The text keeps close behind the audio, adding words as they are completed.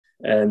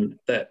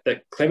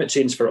that climate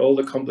change, for all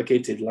the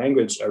complicated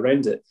language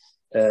around it,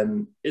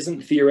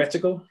 isn't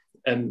theoretical,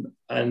 and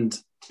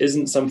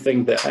isn't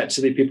something that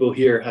actually people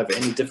here have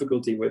any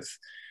difficulty with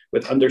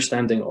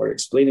understanding or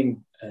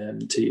explaining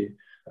to you.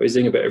 I was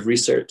doing a bit of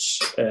research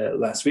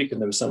last week,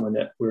 and there was someone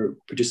that were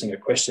producing a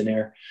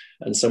questionnaire,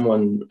 and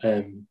someone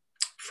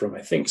from,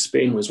 I think,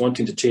 Spain was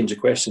wanting to change a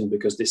question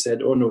because they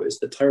said, oh no, it's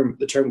the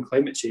term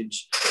climate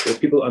change. Will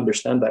people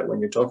understand that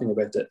when you're talking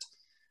about it?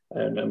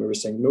 And we were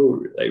saying,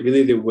 no, like,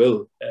 really they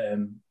will,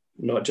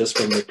 not just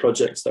from the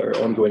projects that are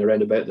ongoing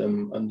around about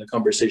them and the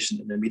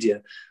conversation in the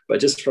media, but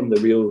just from the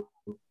real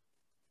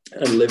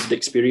and lived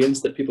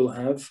experience that people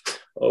have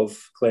of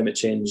climate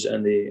change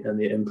and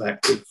the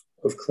impact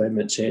of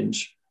climate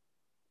change.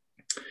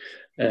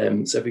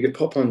 So if we could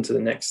pop on to the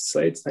next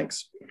slide,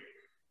 thanks.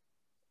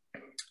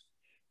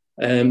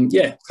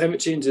 Yeah, climate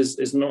change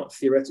is not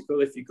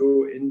theoretical. If you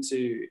go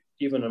into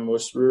even a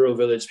most rural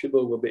village,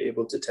 people will be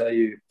able to tell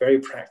you very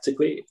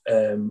practically,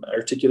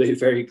 articulate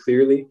very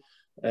clearly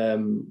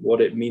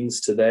what it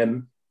means to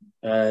them.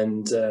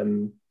 And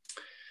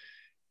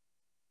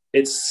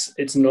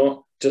it's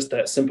not just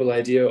that simple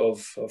idea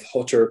of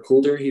hotter or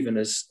colder, even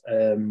as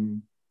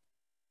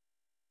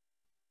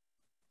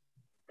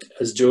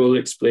Joel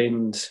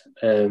explained,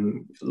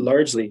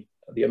 largely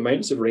the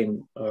amounts of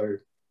rain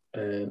are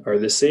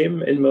the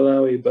same in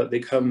Malawi, but they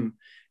come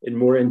in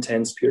more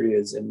intense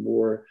periods, in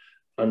more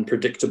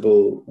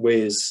unpredictable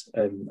ways,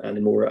 and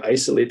in more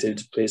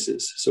isolated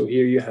places. So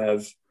here you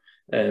have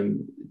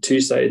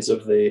two sides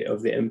of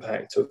the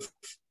impact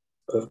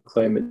of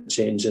climate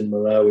change in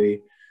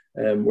Malawi,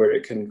 where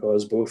it can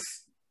cause both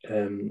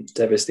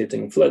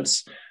devastating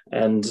floods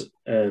and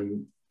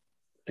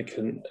it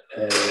can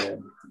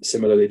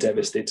similarly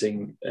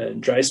devastating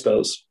dry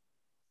spells,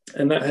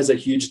 and that has a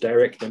huge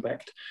direct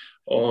impact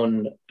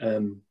on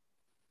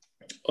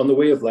the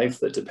way of life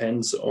that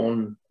depends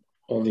on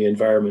the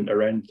environment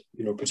around,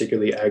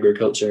 particularly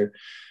agriculture,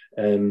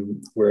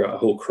 where a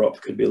whole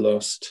crop could be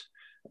lost,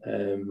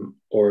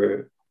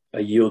 or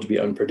a yield be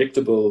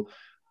unpredictable,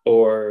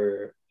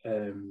 or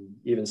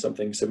even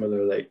something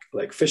similar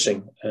like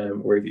fishing,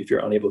 where if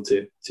you're unable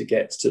to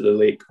get to the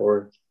lake,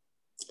 or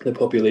the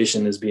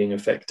population is being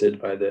affected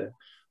by the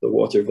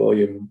water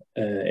volume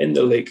in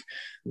the lake,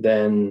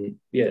 then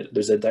yeah,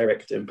 there's a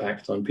direct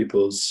impact on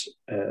people's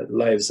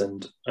lives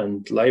and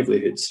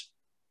livelihoods.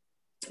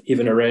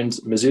 Even around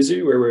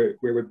Mzuzu, where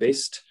we're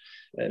based,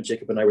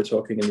 Jacob and I were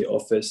talking in the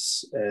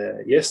office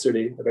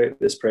yesterday about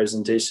this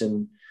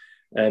presentation,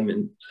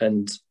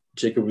 and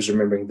Jacob was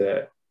remembering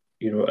that,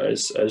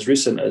 as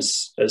recent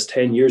as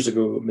 10 years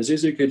ago,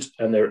 Mzuzu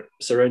and their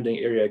surrounding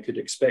area could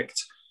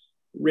expect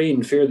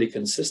rain fairly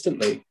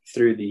consistently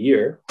through the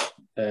year.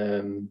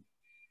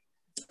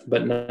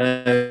 But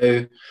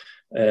now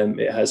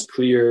it has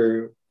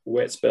clear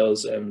wet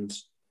spells and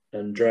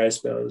dry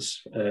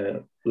spells,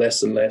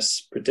 less and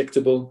less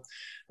predictable.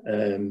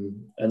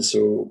 And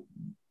so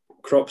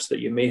crops that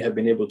you may have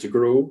been able to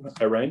grow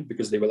around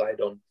because they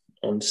relied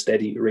on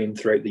steady rain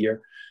throughout the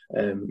year,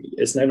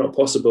 it's now not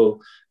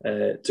possible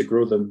to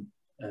grow them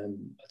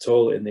at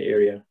all in the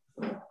area,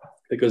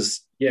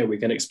 because yeah, we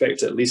can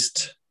expect at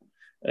least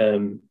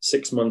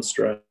 6 months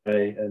dry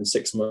and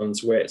 6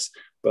 months wet,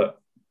 but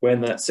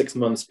when that 6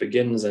 months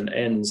begins and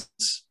ends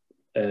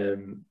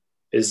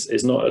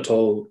is not at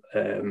all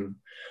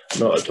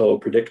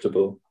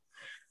predictable.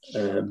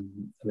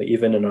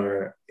 Even in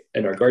our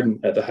garden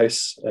at the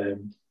house,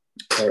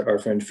 our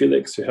friend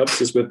Felix, who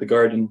helps us with the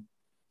garden,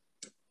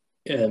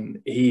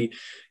 he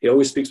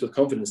always speaks with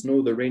confidence.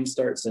 No, the rain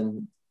starts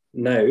in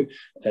now,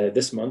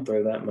 this month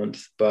or that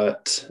month,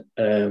 but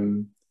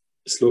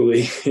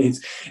slowly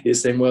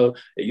he's saying, well,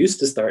 it used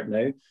to start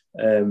now,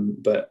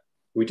 but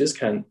we just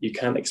can't. You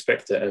can't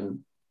expect it,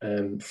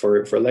 and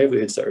for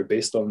livelihoods that are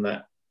based on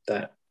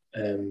that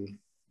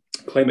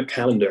climate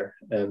calendar,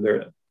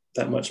 they're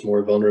that much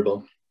more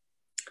vulnerable.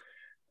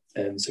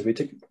 So if we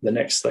take the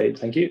next slide,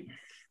 thank you.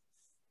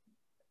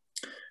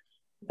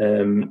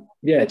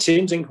 Yeah,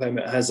 changing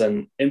climate has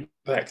an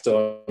impact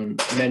on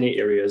many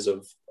areas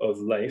of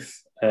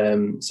life.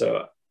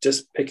 So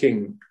just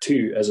picking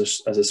two as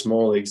a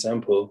small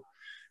example,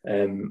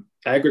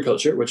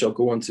 agriculture, which I'll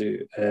go on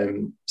to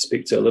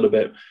speak to a little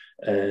bit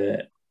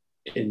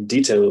in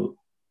detail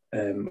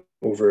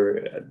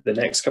over the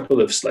next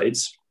couple of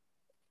slides,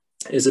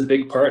 is a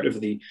big part of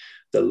the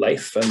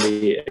life and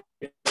the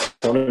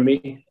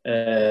economy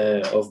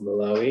of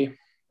Malawi,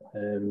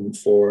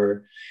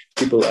 for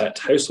people at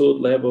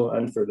household level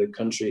and for the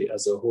country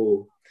as a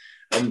whole.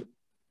 And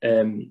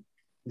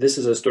this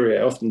is a story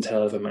I often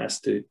tell if I'm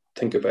asked to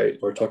think about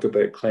or talk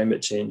about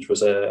climate change.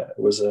 Was a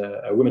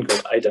woman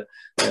called Ida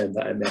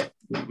that I met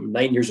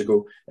 9 years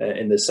ago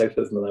in the south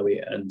of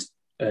Malawi, and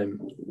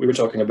we were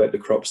talking about the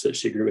crops that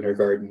she grew in her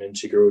garden, and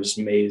she grows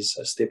maize,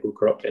 a staple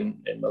crop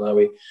in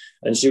Malawi.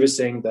 And she was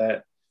saying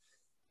that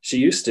she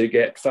used to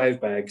get 5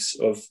 bags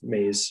of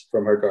maize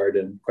from her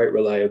garden quite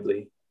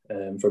reliably,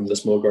 from the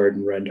small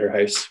garden around her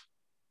house.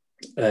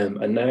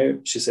 And now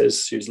she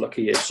says she's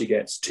lucky if she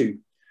gets 2.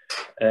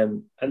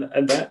 And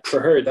that for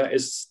her, that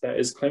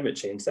is climate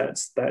change.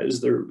 That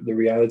is the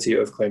reality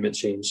of climate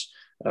change.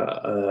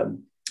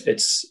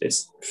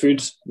 It's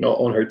food not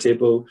on her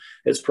table.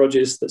 It's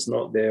produce that's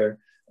not there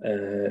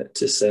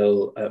to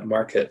sell at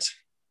market,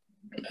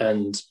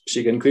 and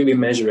she can clearly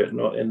measure it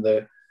not in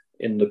the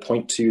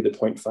 0.2, the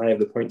 0.5,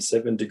 the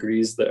 0.7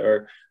 degrees that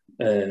our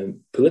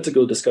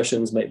political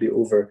discussions might be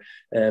over,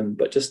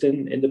 but just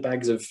in the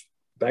bags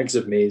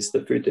of maize,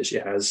 the food that she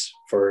has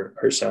for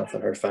herself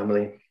and her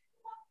family.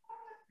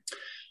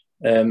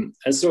 And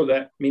so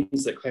that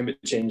means that climate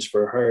change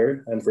for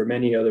her and for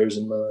many others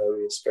in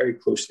Malawi is very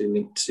closely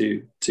linked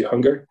to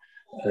hunger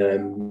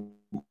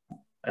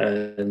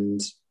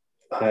and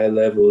high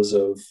levels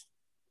of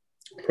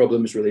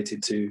problems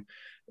related to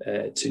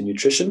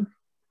nutrition.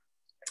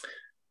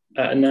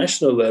 At a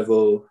national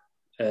level,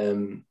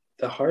 the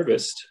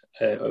harvest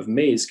of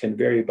maize can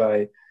vary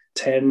by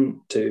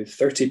 10 to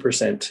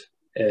 30%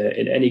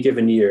 in any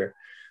given year,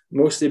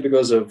 mostly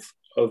because of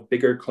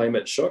bigger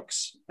climate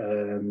shocks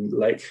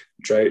like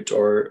drought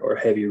or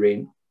heavy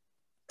rain.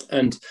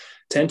 And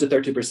 10 to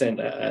 30%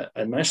 at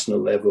a national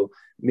level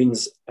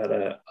means at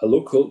a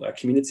local, a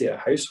community, a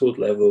household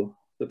level,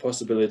 the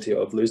possibility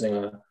of losing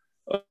a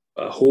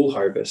whole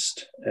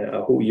harvest,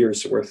 a whole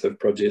year's worth of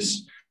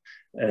produce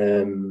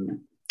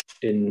in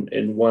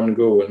one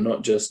go, and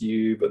not just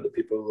you, but the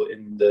people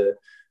in the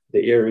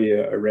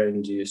area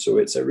around you. So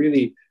it's a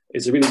really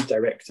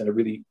direct and a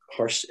really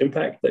harsh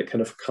impact that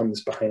kind of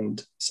comes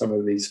behind some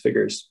of these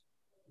figures.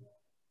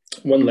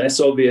 One less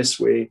obvious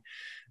way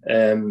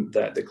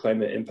that the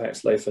climate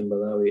impacts life in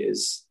Malawi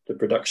is the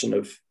production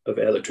of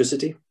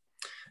electricity.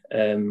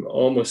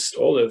 Almost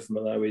all of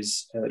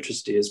Malawi's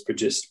electricity is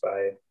produced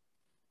by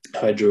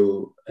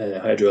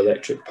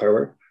hydroelectric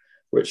power,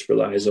 which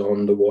relies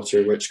on the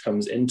water which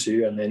comes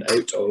into and then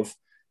out of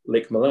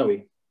Lake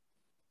Malawi.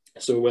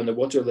 So when the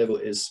water level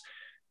is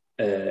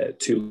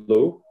too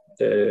low,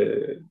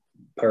 the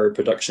power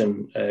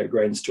production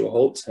grinds to a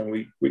halt,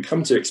 and we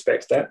come to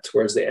expect that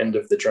towards the end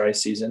of the dry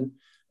season,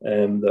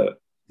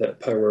 that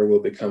power will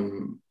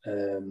become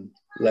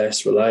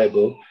less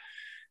reliable.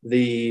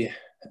 The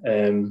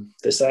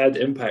sad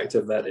impact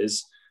of that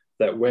is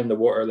that when the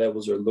water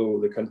levels are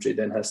low, the country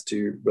then has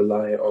to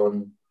rely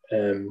on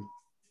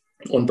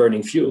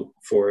burning fuel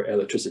for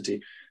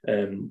electricity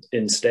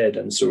instead,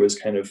 and so is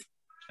kind of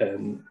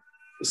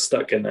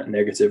stuck in that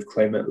negative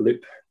climate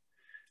loop.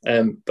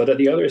 But at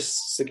the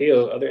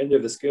other end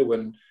of the scale,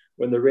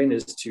 when the rain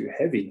is too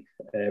heavy,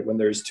 when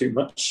there's too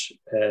much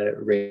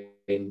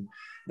rain,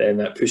 then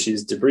that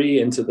pushes debris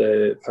into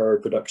the power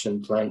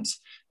production plant,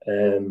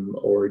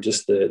 or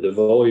just the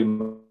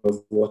volume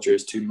of water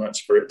is too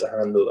much for it to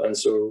handle. And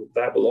so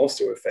that will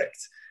also affect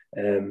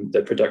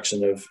the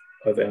production of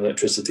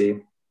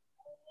electricity.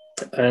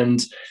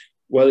 And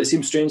while it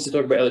seems strange to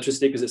talk about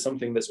electricity because it's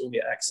something that's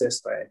only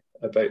accessed by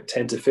about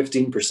 10 to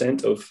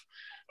 15% of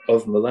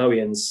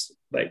Malawians,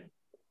 like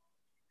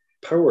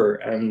power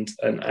and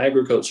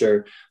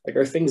agriculture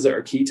are things that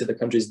are key to the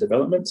country's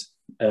development,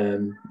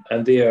 and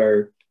they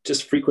are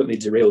just frequently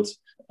derailed,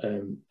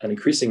 and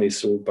increasingly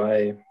so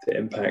by the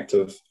impact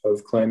of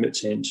climate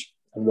change.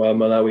 And while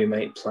Malawi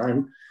might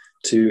plan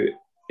to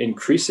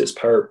increase its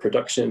power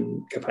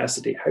production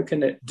capacity, how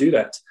can it do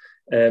that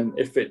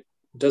if it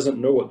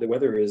doesn't know what the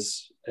weather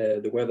is,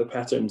 the weather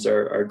patterns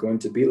are going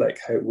to be like?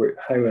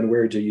 How and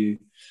where do you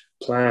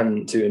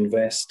plan to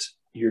invest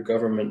your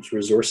government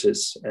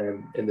resources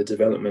in the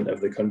development of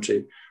the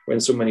country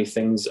when so many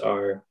things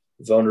are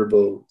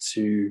vulnerable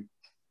to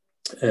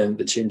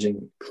the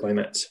changing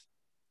climate?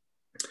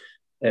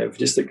 If you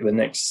just look at the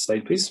next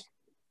slide, please.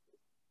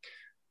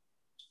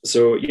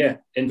 So yeah,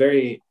 in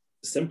very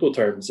simple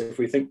terms, if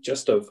we think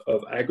just of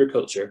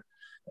agriculture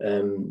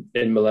in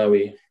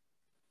Malawi,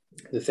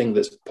 the thing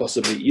that's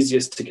possibly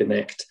easiest to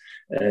connect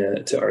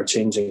to our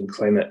changing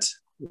climate,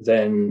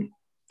 then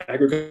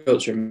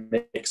agriculture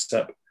makes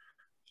up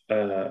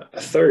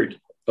a third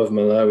of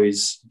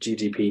Malawi's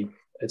GDP.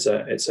 It's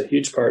a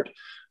huge part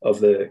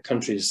of the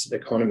country's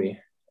economy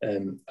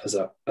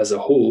as a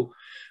whole,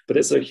 but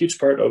it's a huge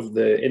part of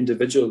the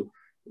individual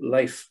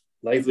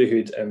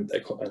livelihood and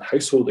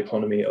household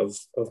economy of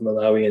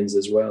Malawians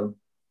as well,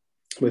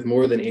 with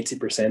more than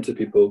 80% of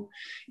people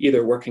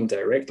either working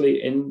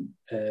directly in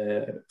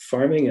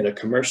farming in a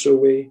commercial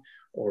way,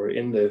 or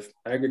in the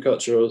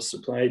agricultural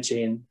supply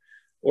chain,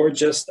 or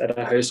just at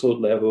a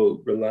household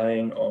level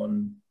relying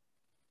on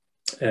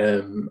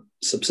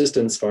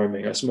subsistence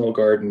farming, a small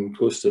garden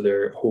close to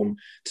their home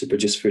to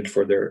produce food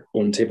for their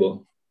own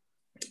table.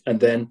 And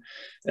then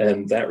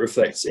that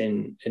reflects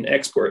in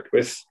export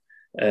with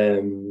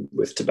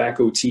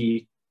tobacco,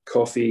 tea,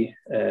 coffee,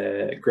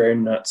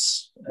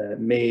 groundnuts,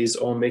 maize,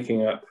 all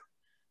making up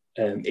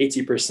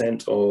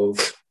 80%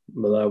 of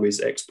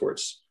Malawi's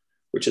exports,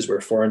 which is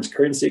where foreign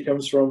currency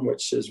comes from,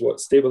 which is what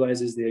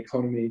stabilizes the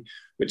economy,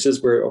 which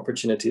is where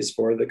opportunities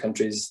for the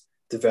country's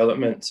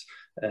development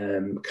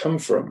come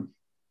from.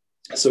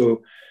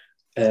 So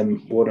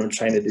what I'm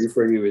trying to do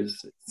for you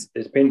is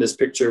paint this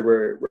picture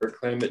where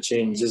climate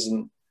change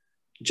isn't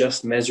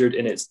just measured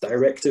in its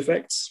direct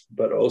effects,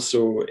 but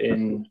also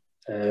in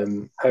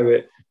how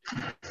it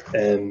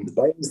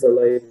binds the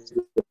lives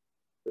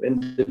of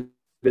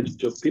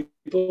individual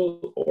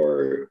people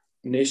or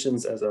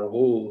nations as a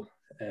whole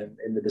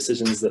in the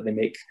decisions that they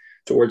make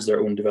towards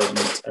their own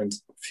development and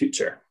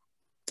future.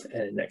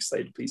 Next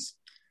slide, please.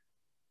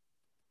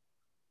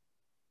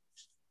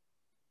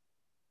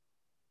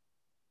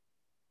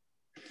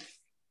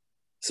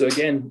 So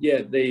again,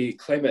 yeah, the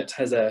climate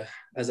has a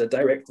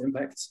direct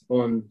impact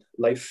on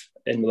life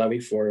in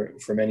Malawi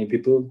for many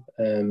people.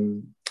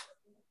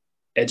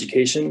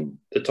 Education,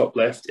 the top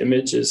left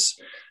image is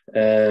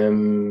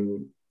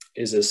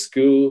a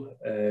school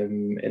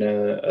in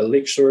a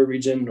lakeshore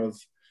region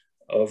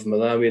of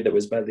Malawi that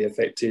was badly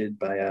affected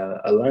by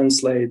a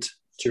landslide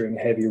during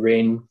heavy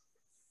rain,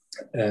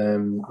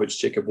 which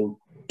Jacob will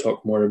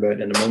talk more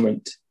about in a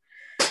moment.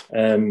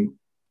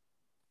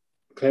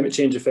 Climate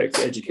change affects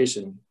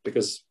education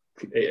because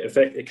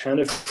it can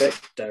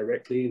affect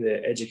directly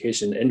the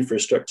education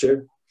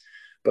infrastructure.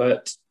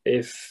 But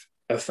if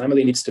a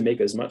family needs to make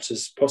as much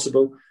as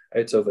possible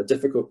out of a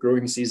difficult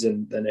growing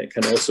season, then it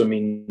can also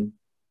mean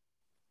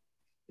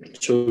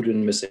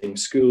children missing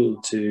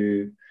school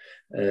to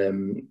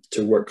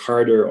work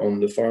harder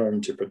on the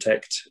farm to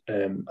protect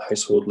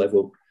household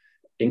level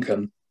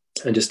income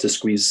and just to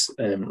squeeze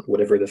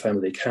whatever the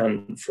family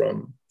can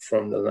from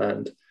the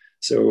land.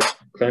 So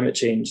climate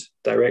change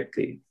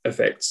directly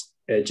affects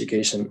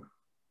education.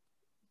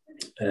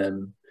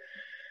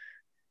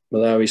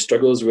 Malawi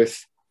struggles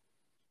with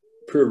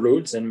poor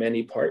roads in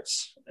many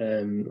parts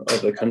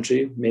of the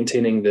country.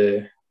 Maintaining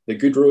the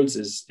good roads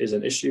is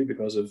an issue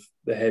because of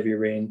the heavy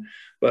rain,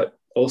 but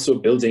also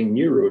building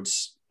new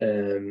roads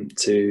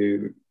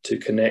to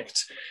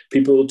connect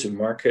people to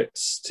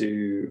markets,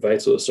 to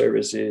vital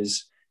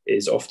services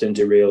is often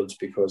derailed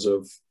because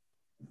of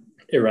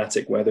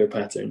erratic weather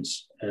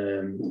patterns.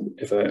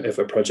 If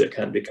a project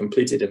can't be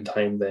completed in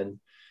time, then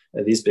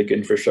these big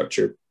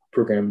infrastructure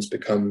programs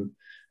become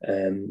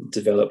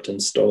developed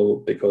and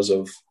stalled because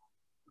of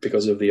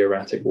the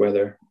erratic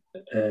weather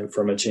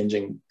from a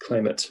changing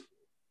climate.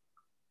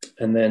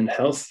 And then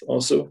health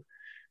also.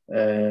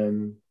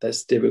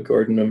 That's David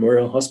Gordon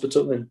Memorial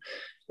Hospital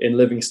in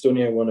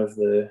Livingstonia, one of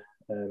the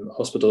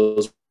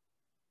hospitals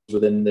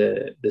within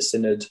the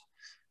synod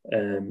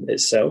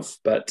itself.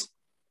 But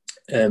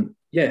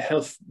yeah,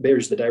 health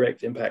bears the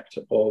direct impact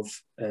of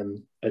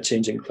a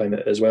changing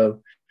climate as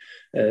well.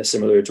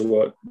 Similar to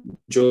what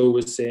Joel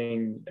was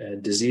saying,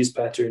 disease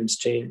patterns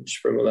change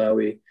for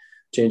Malawi.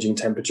 Changing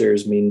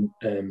temperatures mean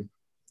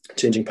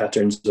changing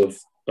patterns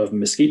of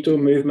mosquito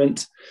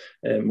movement.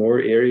 More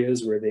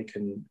areas where they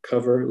can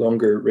cover.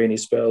 Longer rainy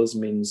spells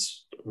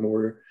means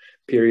more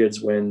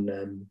periods when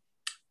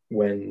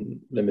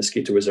the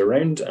mosquito is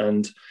around,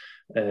 and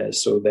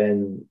so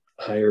then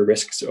higher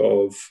risks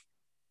of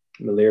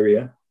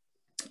malaria.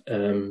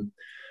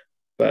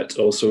 But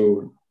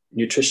also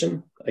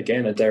nutrition,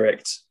 again, a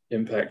direct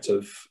impact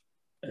of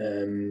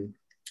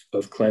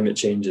climate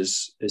change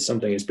is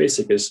something as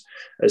basic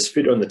as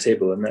food on the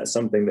table, and that's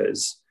something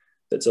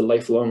that's a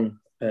lifelong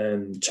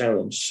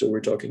challenge. So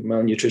we're talking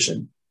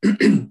malnutrition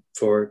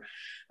for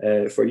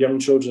young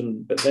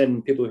children, but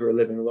then people who are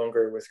living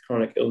longer with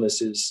chronic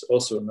illnesses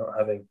also not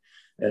having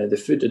the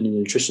food and the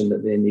nutrition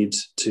that they need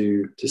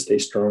to stay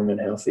strong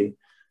and healthy.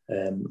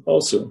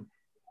 Also,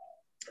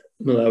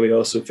 Malawi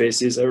also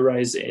faces a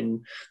rise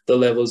in the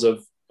levels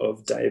of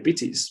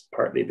diabetes,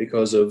 partly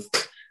because of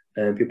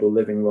people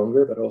living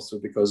longer, but also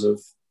because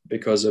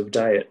of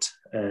diet.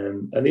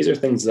 And these are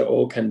things that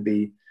all can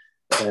be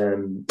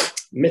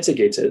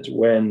mitigated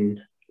when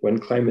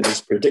climate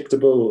is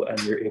predictable and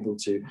you're able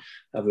to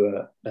have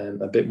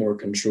a bit more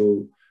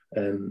control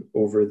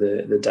over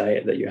the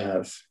diet that you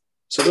have.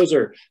 So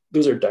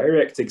those are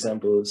direct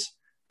examples,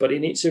 but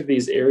in each of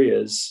these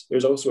areas,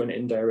 there's also an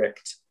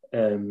indirect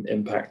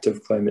impact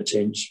of climate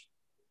change.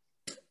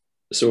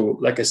 So,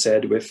 like I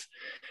said, with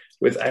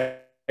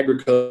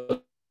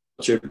agriculture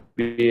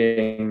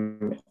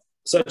being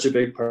such a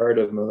big part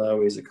of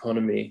Malawi's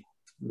economy,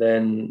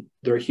 then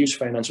there are huge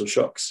financial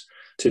shocks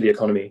to the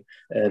economy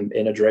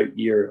in a drought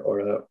year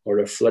or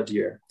a flood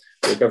year,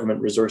 where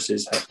government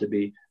resources have to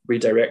be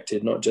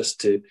redirected, not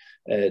just to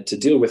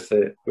deal with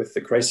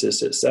the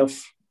crisis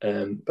itself,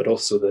 but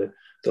also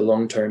the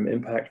long-term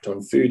impact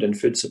on food and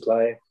food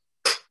supply.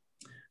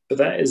 But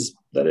that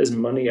is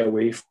money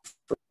away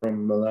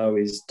from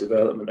Malawi's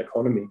development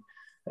economy.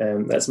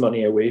 That's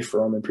money away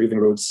from improving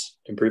roads,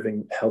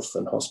 improving health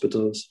and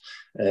hospitals,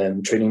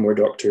 training more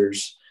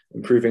doctors,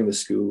 improving the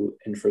school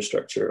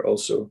infrastructure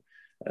also.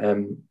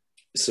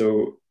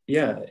 So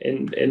yeah,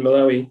 in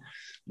Malawi,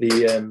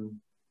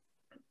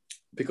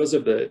 because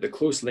of the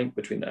close link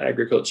between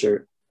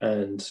agriculture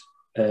and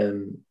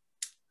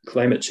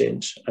climate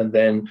change, and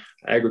then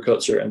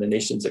agriculture and the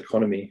nation's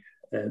economy,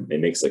 it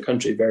makes the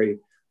country very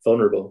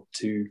vulnerable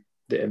to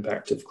the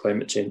impact of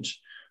climate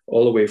change,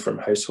 all the way from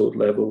household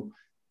level,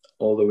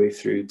 all the way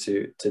through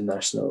to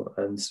national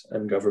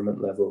and government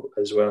level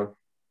as well.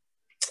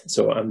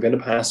 So I'm going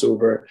to pass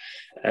over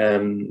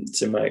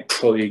to my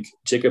colleague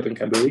Jacob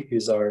Nkambule,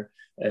 who's our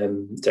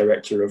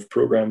Director of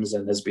Programs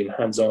and has been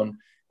hands-on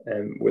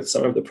with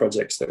some of the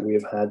projects that we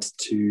have had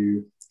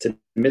to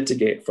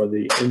mitigate for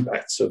the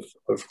impacts of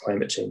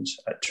climate change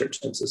at church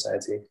and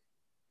society.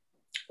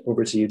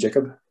 Over to you,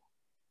 Jacob.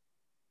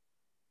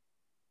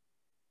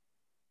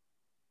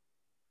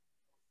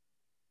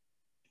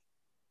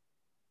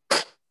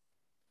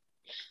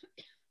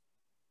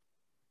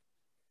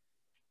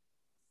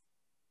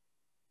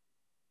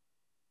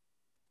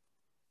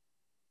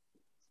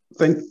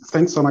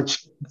 Thanks so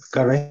much,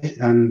 Gary,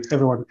 and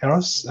everyone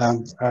else.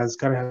 As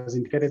Gary has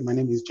indicated, my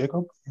name is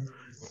Jacob.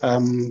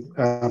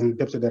 I'm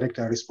Deputy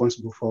Director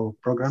responsible for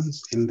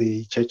programs in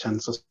the Church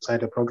and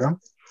Society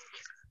program.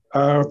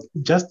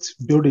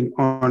 Just building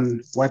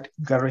on what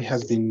Gary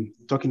has been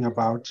talking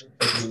about,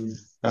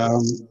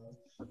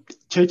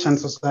 Church and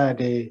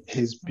Society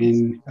has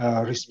been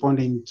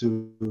responding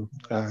to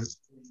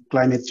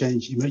climate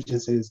change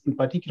emergencies, in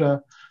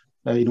particular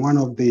in one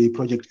of the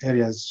project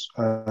areas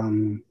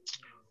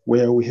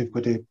where we have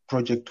got a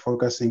project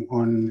focusing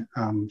on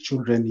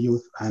children,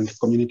 youth, and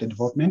community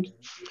development.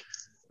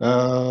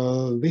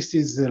 This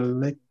is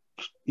the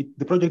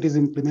project is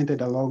implemented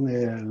along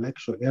a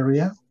lakeshore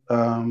area,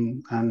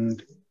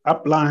 and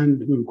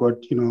upland we've got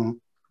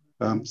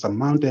some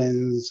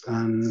mountains,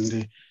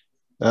 and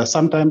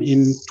sometime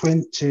in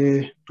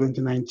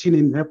 2019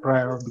 in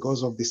Nepal,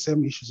 because of the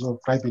same issues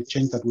of climate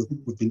change that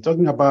we've been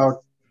talking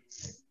about,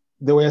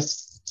 there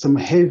was a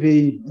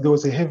heavy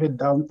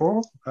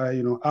downpour,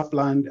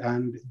 upland,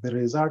 and the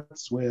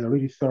results were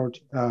really felt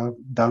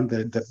down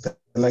the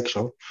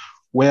lakeshore,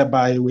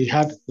 whereby we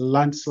had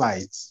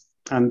landslides,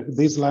 and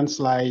these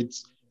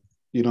landslides,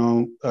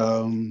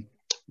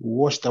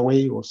 washed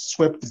away or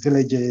swept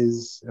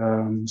villages,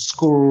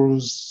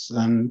 schools,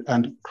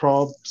 and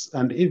crops,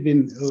 and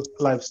even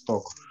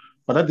livestock.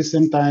 But at the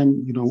same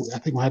time, I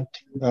think we had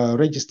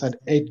registered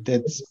 8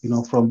 deaths,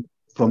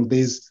 from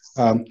these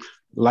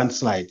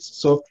landslides.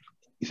 So,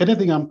 if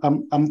anything, I'm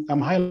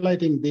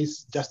highlighting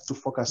this just to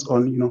focus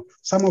on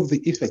some of the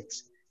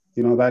effects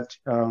that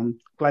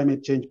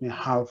climate change may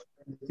have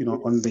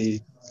on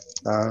the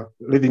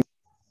living.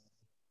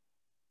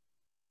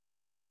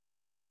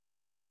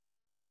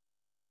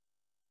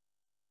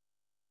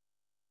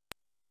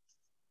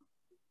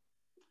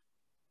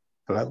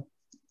 Hello.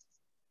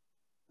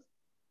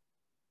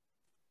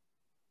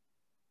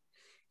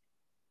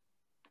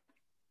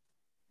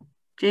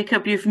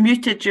 Jacob, you've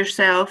muted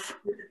yourself.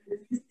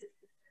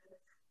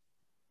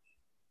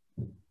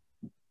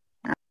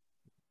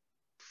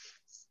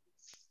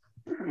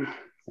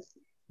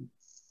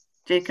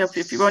 Jacob,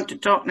 if you want to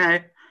talk now.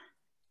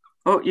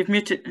 Oh, you've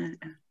muted.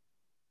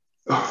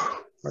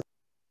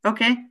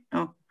 Okay.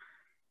 Oh.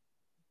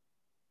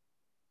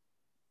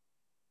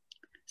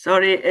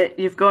 Sorry,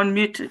 you've gone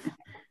mute.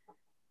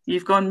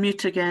 You've gone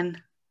mute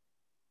again.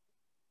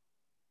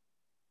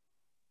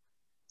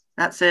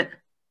 That's it.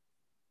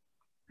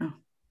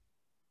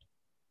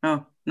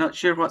 Oh, not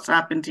sure what's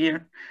happened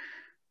here.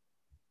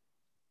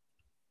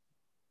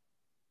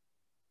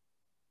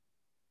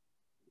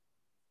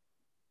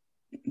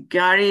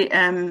 Gary,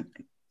 yeah,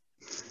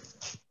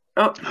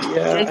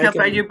 Jacob,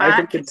 are you back? I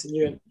can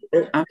continue.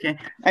 Oh. Okay,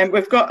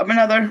 we've got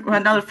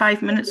another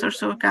 5 minutes or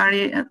so,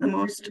 Gary, at the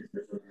most.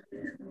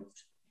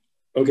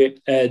 Okay,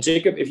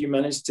 Jacob, if you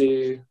manage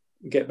to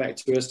get back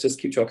to us, just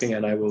keep talking,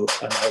 and I will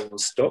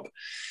stop.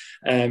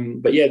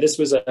 But yeah, this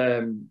was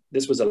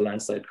a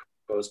landslide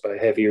caused by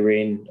heavy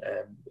rain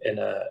in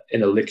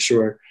a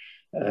lakeshore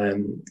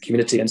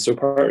community, and so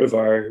part of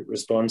our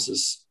response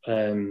as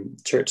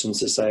church and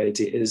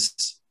society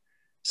is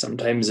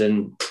sometimes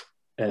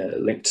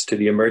linked to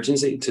the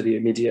emergency, to the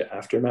immediate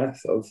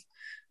aftermath of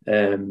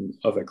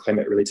a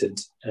climate-related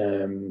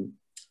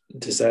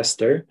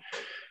disaster,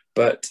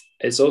 but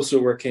it's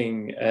also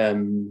working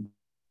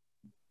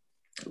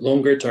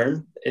longer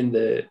term in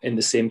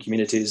the same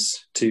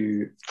communities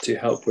to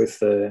help with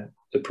the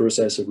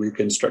process of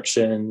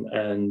reconstruction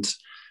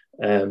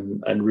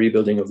and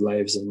rebuilding of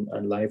lives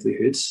and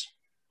livelihoods.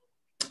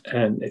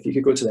 And if you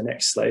could go to the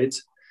next slide,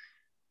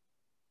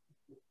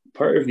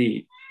 part of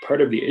the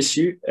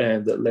issue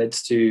that led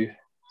to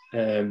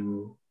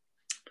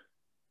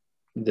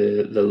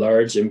the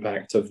large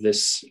impact of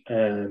this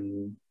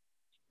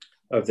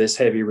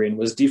heavy rain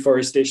was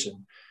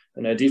deforestation.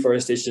 And now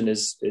deforestation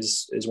is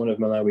one of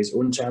Malawi's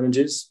own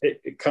challenges.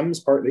 It comes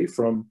partly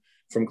from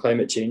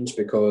climate change,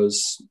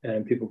 because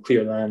people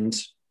clear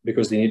land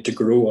because they need to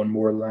grow on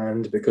more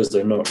land, because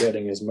they're not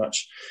getting as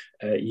much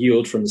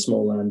yield from the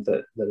small land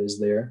that is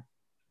there.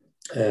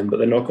 But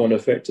the knock-on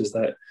effect is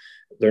that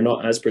they're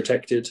not as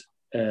protected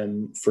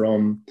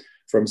from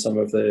some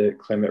of the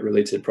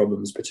climate-related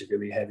problems,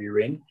 particularly heavy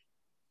rain.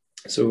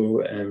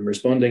 So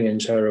responding in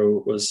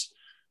Charo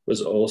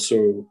was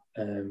also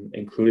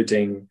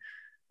including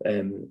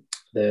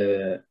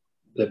the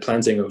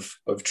planting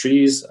of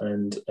trees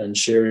and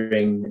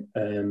sharing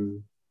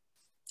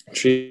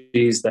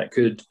trees that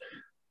could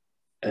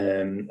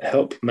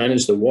help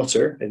manage the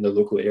water in the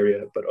local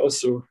area, but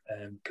also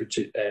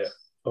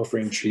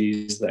offering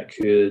trees that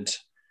could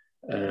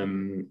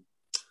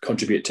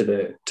contribute to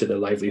the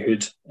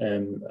livelihood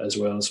as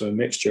well. So a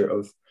mixture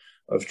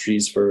of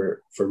trees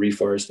for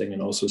reforesting,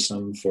 and also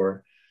some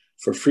for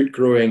fruit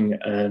growing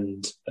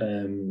and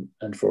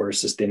for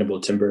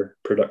sustainable timber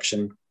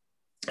production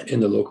in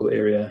the local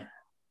area.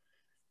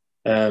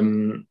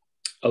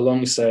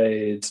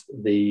 Alongside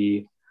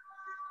the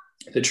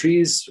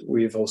trees,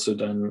 we've also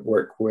done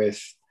work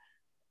with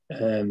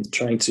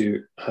trying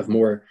to have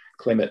more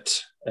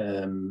climate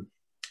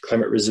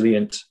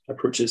resilient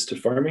approaches to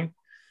farming.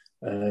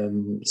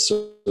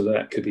 So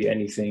that could be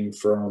anything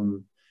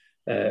from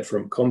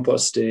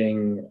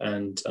composting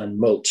and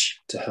mulch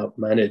to help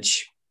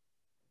manage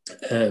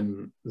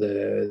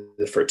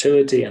the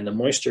fertility and the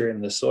moisture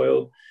in the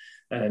soil,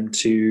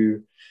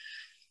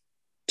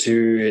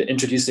 to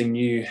introducing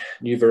new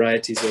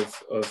varieties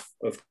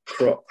of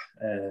crop.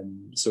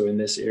 So in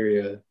this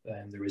area,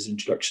 there was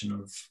introduction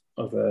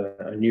of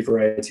a new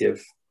variety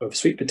of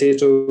sweet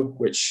potato,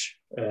 which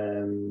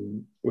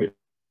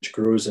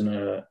grows in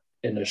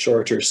a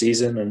shorter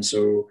season, and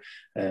so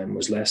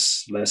was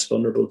less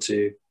vulnerable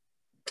to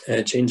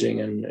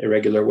changing and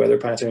irregular weather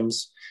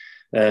patterns,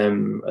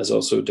 as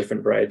also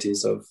different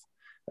varieties of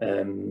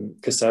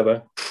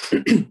cassava,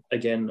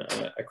 again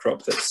a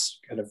crop that's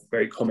kind of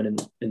very common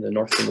in the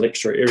northern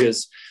lakeshore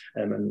areas,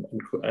 and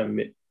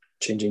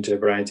changing to a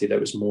variety that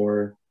was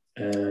more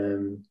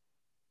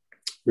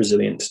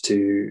resilient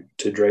to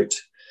drought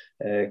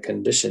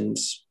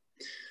conditions.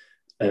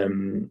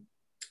 The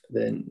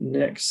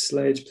next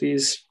slide,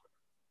 please.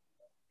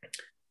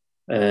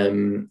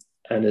 And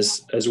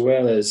as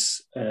well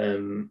as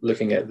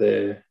looking at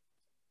the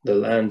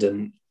land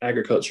and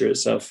agriculture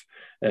itself,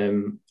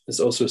 is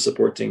also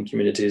supporting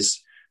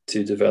communities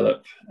to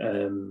develop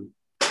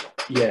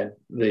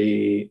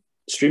the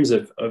streams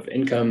of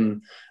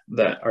income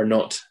that are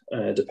not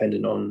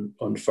dependent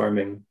on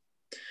farming.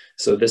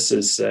 So this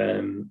is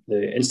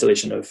the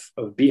installation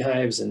of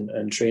beehives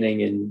and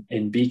training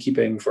in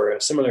beekeeping for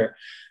a similar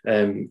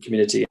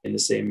community in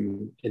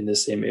the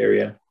same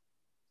area,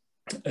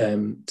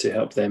 to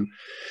help them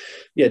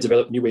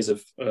develop new ways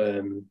of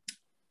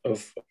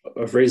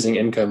raising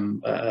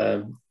income at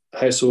a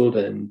household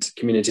and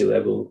community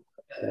level,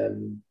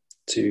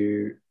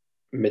 to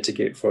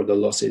mitigate for the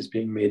losses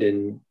being made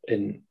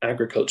in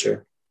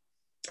agriculture.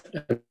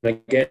 And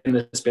again,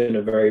 it's been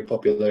a very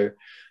popular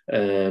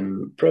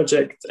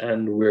project,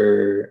 and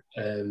we're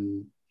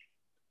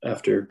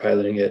after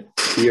piloting it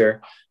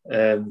here,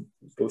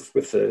 both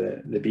with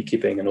the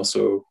beekeeping and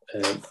also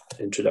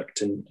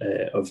introduction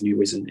of new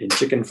ways in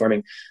chicken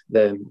farming,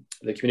 the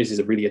communities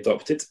have really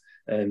adopted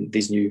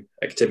these new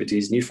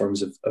activities, new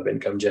forms of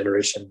income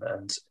generation,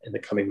 and in the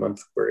coming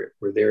month we're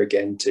there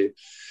again to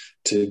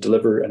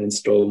deliver and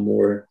install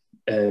more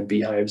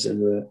beehives in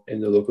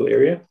the local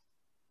area.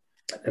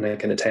 And I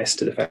can attest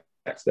to the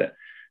fact that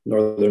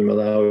northern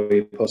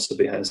Malawi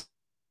possibly has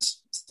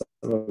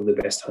some of the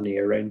best honey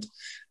around.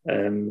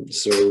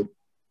 So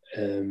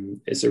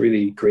it's a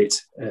really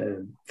great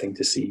thing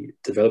to see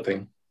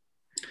developing.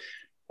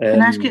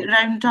 Can I ask you to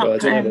round up? Well, I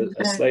don't have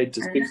a slide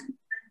to speak.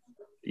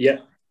 Yeah.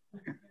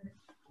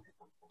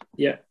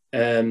 Yeah.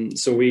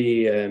 So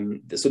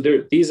there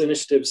are these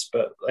initiatives,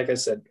 but like I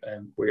said,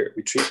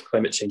 we treat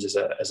climate change as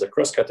a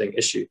cross-cutting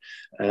issue,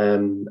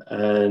 and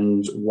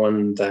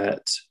one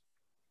that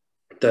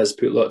does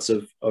put lots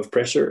of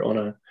pressure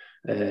on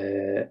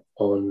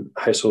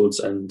households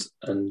and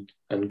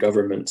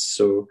governments.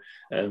 So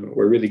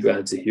we're really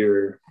glad to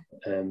hear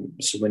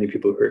so many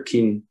people who are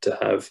keen to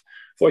have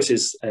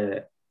voices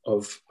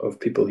of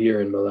people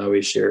here in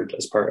Malawi shared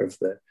as part of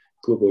the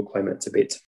global climate debate.